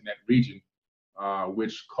released in that region,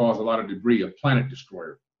 which caused a lot of debris, a planet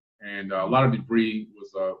destroyer. And a lot of debris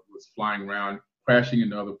was flying around, crashing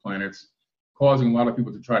into other planets, causing a lot of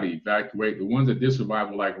people to try to evacuate. The ones that did survive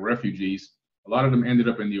were like refugees. A lot of them ended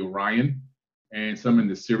up in the Orion and some in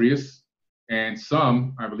the Sirius. and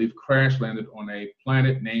some, I believe, crash landed on a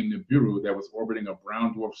planet named Nibiru that was orbiting a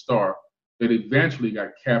brown dwarf star that eventually got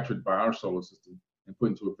captured by our solar system and put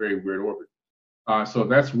into a very weird orbit. So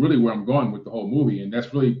that's really where I'm going with the whole movie, and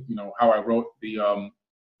that's really, how I wrote the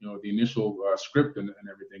the initial script and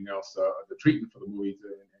everything else, the treatment for the movie,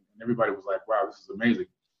 and everybody was like, "Wow, this is amazing."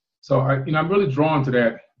 So I'm really drawn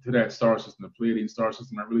to that star system, the Pleiadian star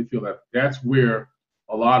system. I really feel that that's where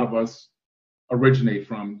a lot of us originate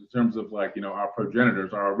from in terms of our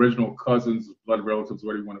progenitors, our original cousins, blood relatives,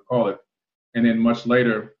 whatever you want to call it. And then much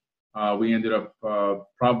later, we ended up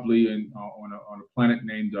probably on a planet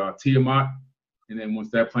named Tiamat. And then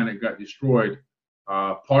once that planet got destroyed,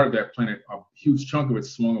 part of that planet, a huge chunk of it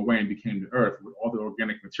swung away and became the Earth with all the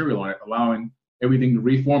organic material on it, allowing everything to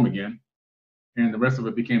reform again. And the rest of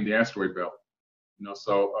it became the asteroid belt.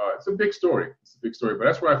 So it's a big story. But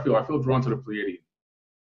that's where I feel drawn to the Pleiadian.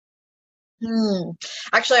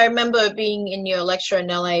 Actually, I remember being in your lecture in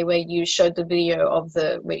LA where you showed the video of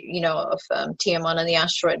Tiamat and the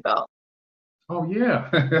asteroid belt. Oh yeah,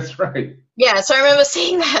 that's right. Yeah, so I remember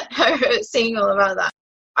seeing that, seeing all about that.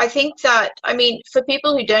 I think that, for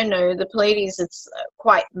people who don't know, the Pleiades, it's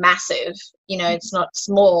quite massive. It's not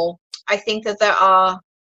small. I think that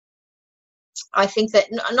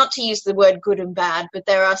not to use the word good and bad, but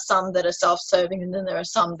there are some that are self-serving and then there are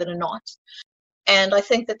some that are not. And I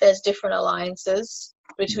think that there's different alliances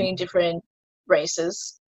between different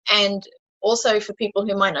races. And also for people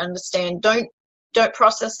who might understand, don't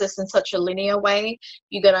process this in such a linear way.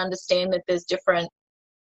 You got to understand that there's different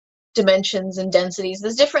dimensions and densities.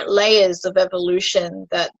 There's different layers of evolution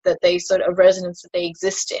that they sort of resonance that they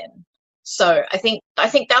exist in. So I think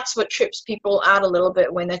that's what trips people out a little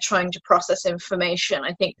bit when they're trying to process information.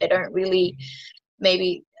 I think they don't really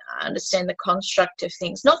maybe understand the construct of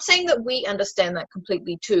things. Not saying that we understand that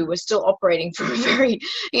completely too. We're still operating from a very,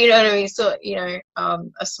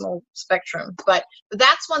 a small spectrum. But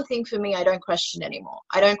that's one thing for me I don't question anymore.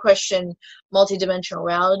 I don't question multidimensional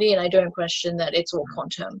reality, and I don't question that it's all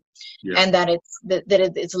quantum, and that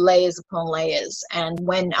it's layers upon layers. And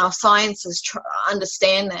when our sciences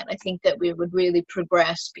understand that, I think that we would really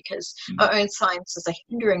progress, because our own sciences are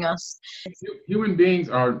hindering us. Human beings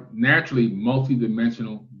are naturally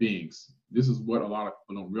multidimensional beings. This is what a lot of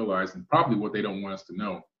people don't realize, and probably what they don't want us to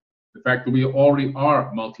know. The fact that we already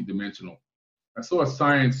are multidimensional. I saw a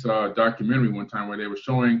science documentary one time where they were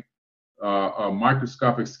showing a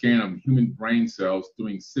microscopic scan of human brain cells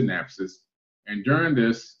doing synapses. And during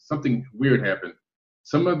this, something weird happened.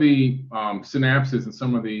 Some of the synapses and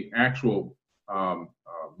some of the actual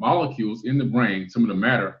molecules in the brain, some of the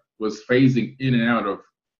matter, was phasing in and out of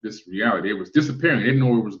this reality. It was disappearing. They didn't know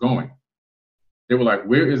where it was going. They were like,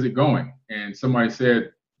 where is it going? And somebody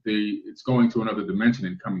said, it's going to another dimension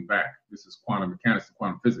and coming back. This is quantum mechanics and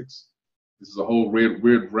quantum physics. This is a whole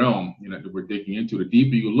weird realm, that we're digging into. The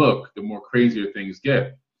deeper you look, the more crazier things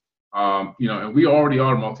get. And we already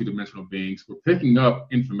are multidimensional beings. We're picking up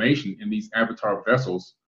information in these avatar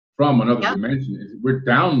vessels from another dimension. We're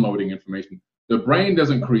downloading information. The brain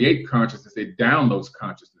doesn't create consciousness, it downloads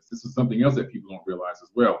consciousness. This is something else that people don't realize as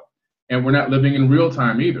well. And we're not living in real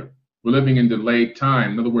time either. We're living in delayed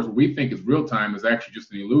time. In other words, what we think is real time is actually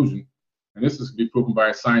just an illusion. And this is to be proven by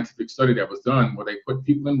a scientific study that was done where they put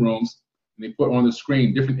people in rooms and they put on the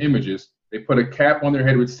screen different images. They put a cap on their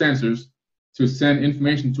head with sensors to send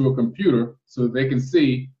information to a computer so that they can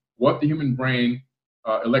see what the human brain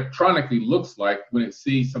electronically looks like when it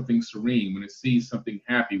sees something serene, when it sees something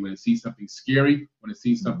happy, when it sees something scary, when it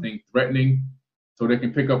sees something threatening, so they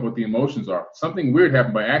can pick up what the emotions are. Something weird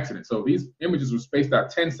happened by accident. So these images were spaced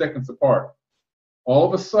out 10 seconds apart. All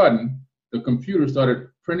of a sudden, the computer started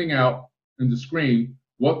printing out in the screen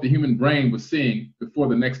what the human brain was seeing before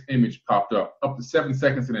the next image popped up to 7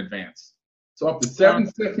 seconds in advance. So up to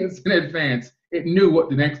 7 seconds in advance, it knew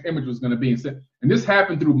what the next image was going to be. And this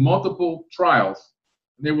happened through multiple trials.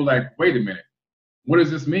 And they were like, wait a minute, what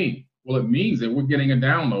does this mean? Well, it means that we're getting a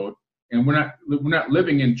download, and we're not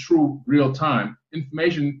living in true real time.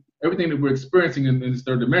 Information, everything that we're experiencing in this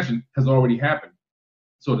third dimension has already happened,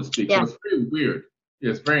 so to speak. So it's really weird.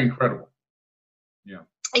 Yeah, it's very incredible. Yeah.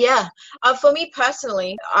 Yeah. For me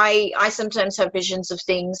personally, I sometimes have visions of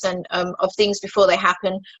things and of things before they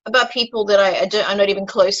happen, about people that I'm not even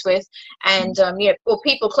close with. And,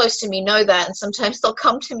 people close to me know that. And sometimes they'll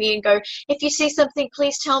come to me and go, if you see something,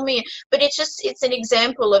 please tell me. But it's an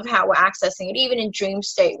example of how we're accessing it. Even in dream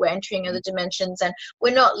state, we're entering other dimensions, and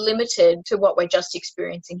we're not limited to what we're just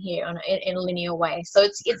experiencing here in a linear way. So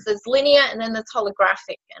there's linear, and then there's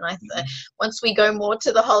holographic. And once we go more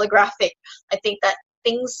to the holographic, I think that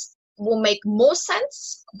things will make more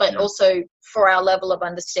sense, but also for our level of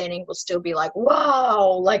understanding will still be like,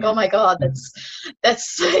 wow, like, oh my God,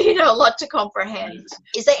 that's a lot to comprehend.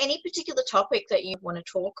 Is there any particular topic that you want to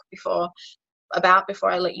talk before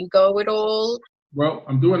I let you go at all? Well,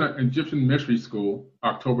 I'm doing an Egyptian Mystery School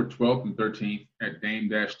October 12th and 13th at Dame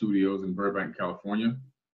Dash Studios in Burbank, California.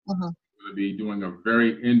 I'm going to be doing a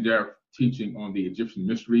very in-depth teaching on the Egyptian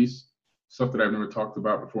mysteries, stuff that I've never talked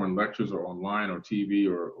about before in lectures or online or TV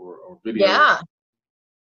or video. Yeah.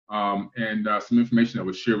 And some information that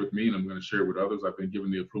was shared with me, and I'm going to share it with others. I've been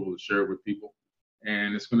given the approval to share it with people.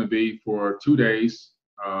 And it's going to be for 2 days.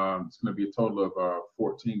 It's going to be a total of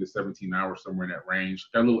 14 to 17 hours, somewhere in that range.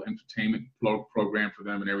 Got a little entertainment program for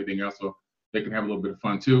them and everything else, so they can have a little bit of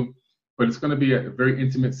fun too. But it's going to be a very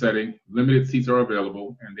intimate setting. Limited seats are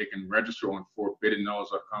available, and they can register on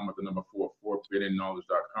forbiddenknowledge.com with the number 4,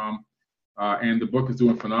 forbiddenknowledge.com. And the book is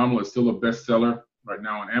doing phenomenal. It's still a bestseller right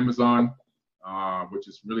now on Amazon, which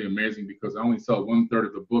is really amazing because I only sell 1/3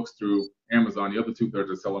 of the books through Amazon. The other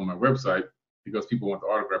 2/3 I sell on my website because people want the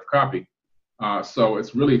autographed copy. So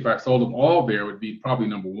it's really, if I sold them all there, it would be probably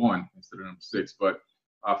number 1 instead of number 6. But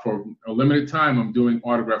for a limited time, I'm doing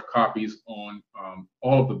autographed copies on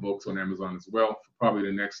all of the books on Amazon as well for probably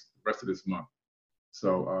the rest of this month.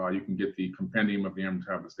 So you can get the compendium of the Emerald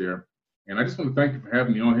Tablets there. And I just want to thank you for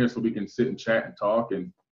having me on here so we can sit and chat and talk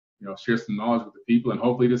and share some knowledge with the people, and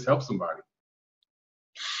hopefully this helps somebody.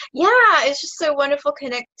 Yeah, it's just so wonderful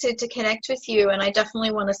to connect with you, and I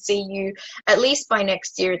definitely want to see you at least by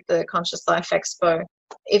next year at the Conscious Life Expo.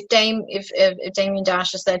 If Damien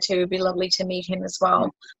Dash is there too, it'd be lovely to meet him as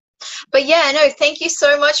well. But yeah, no, thank you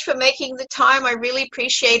so much for making the time. I really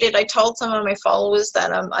appreciate it. I told some of my followers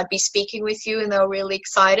that I'd be speaking with you, and they were really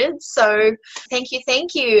excited. So thank you,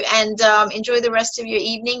 and enjoy the rest of your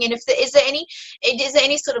evening. And is there any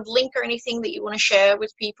sort of link or anything that you want to share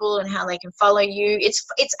with people and how they can follow you? It's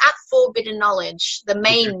at Forbidden Knowledge, the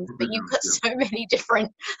main, but you've got so many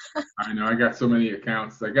different. I know, I got so many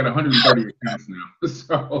accounts. I got 130 accounts now.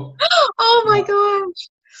 So. Oh my gosh.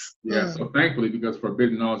 Yeah, so thankfully, because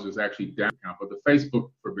Forbidden Knowledge is actually down, but the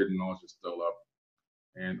Facebook Forbidden Knowledge is still up,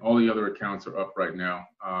 and all the other accounts are up right now.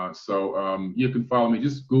 So you can follow me.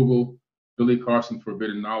 Just Google Billy Carson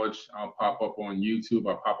Forbidden Knowledge. I'll pop up on YouTube.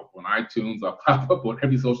 I'll pop up on iTunes. I'll pop up on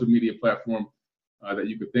every social media platform that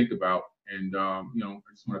you could think about. And I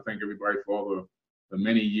just want to thank everybody for all the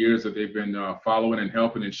many years that they've been following and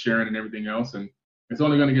helping and sharing and everything else. And it's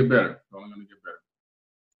only going to get better. It's only going to get better.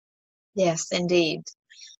 Yes, indeed.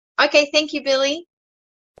 Okay, thank you, Billy.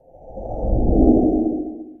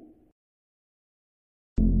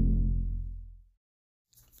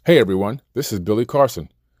 Hey everyone, this is Billy Carson,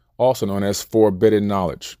 also known as Forbidden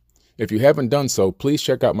Knowledge. If you haven't done so, please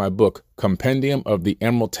check out my book, Compendium of the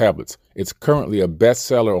Emerald Tablets. It's currently a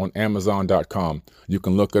bestseller on Amazon.com. You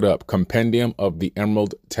can look it up, Compendium of the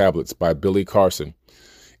Emerald Tablets by Billy Carson.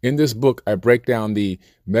 In this book, I break down the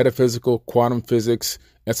metaphysical, quantum physics,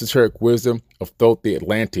 esoteric wisdom of Thoth the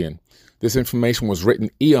Atlantean. This information was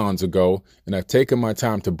written eons ago, and I've taken my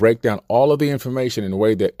time to break down all of the information in a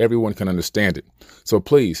way that everyone can understand it. So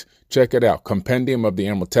please, check it out, Compendium of the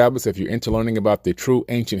Emerald Tablets. If you're into learning about the true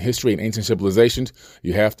ancient history and ancient civilizations,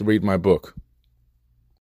 you have to read my book.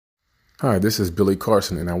 Hi, this is Billy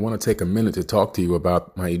Carson, and I want to take a minute to talk to you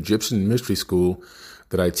about my Egyptian Mystery School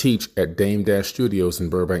that I teach at Dame Dash Studios in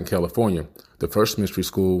Burbank, California. The first mystery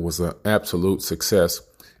school was an absolute success,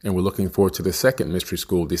 and we're looking forward to the second mystery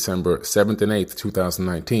school, December 7th and 8th,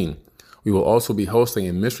 2019. We will also be hosting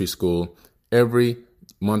a mystery school every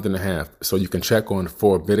month and a half, so you can check on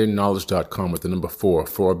forbiddenknowledge.com with the number 4,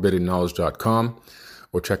 forbiddenknowledge.com,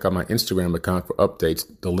 or check out my Instagram account for updates.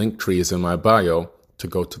 The link tree is in my bio to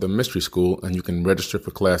go to the mystery school, and you can register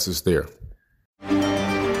for classes there.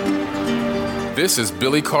 This is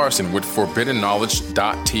Billy Carson with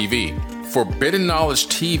ForbiddenKnowledge.tv. Forbidden Knowledge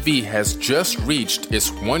TV has just reached its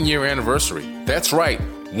 1-year anniversary. That's right,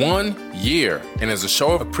 1 year. And as a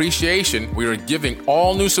show of appreciation, we are giving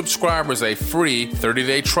all new subscribers a free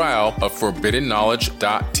 30-day trial of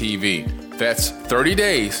ForbiddenKnowledge.tv. That's 30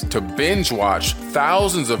 days to binge watch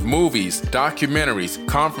thousands of movies, documentaries,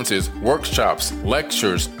 conferences, workshops,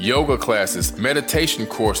 lectures, yoga classes, meditation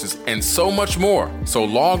courses, and so much more. So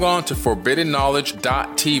log on to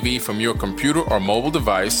ForbiddenKnowledge.tv from your computer or mobile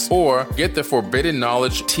device, or get the Forbidden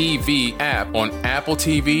Knowledge TV app on Apple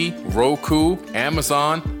TV, Roku,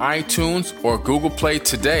 Amazon, iTunes, or Google Play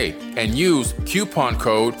today, and use coupon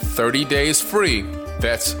code 30daysfree.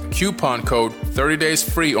 That's coupon code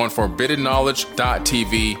 30daysfree on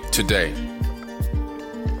ForbiddenKnowledge.tv today.